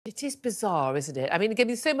It is bizarre, isn't it? I mean, again,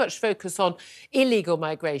 there's so much focus on illegal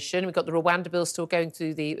migration. We've got the Rwanda bill still going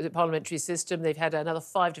through the parliamentary system. They've had another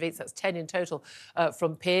 5 debates, that's 10 in total,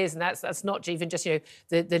 from peers, and that's not even just,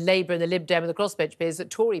 the Labour and the Lib Dem and the crossbench peers, the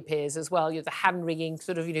Tory peers as well, the hand-wringing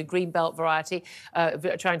sort of, green belt variety,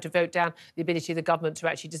 trying to vote down the ability of the government to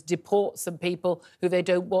actually just deport some people who they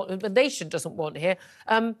don't want, the nation doesn't want here.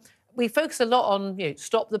 We focus a lot on,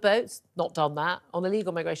 stop the boats, not done that, on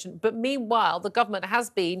illegal migration. But meanwhile, the government has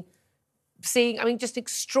been seeing, just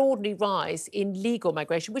extraordinary rise in legal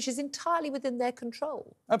migration, which is entirely within their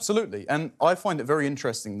control. Absolutely. And I find it very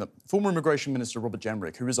interesting that former Immigration Minister Robert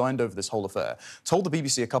Jenrick, who resigned over this whole affair, told the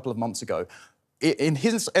BBC a couple of months ago, in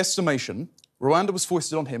his estimation, Rwanda was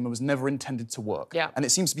foisted on him and was never intended to work. Yeah. And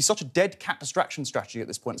it seems to be such a dead cat distraction strategy at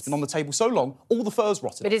this point. It's been on the table so long, all the fur's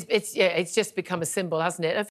rotted. But it's just become a symbol, hasn't it?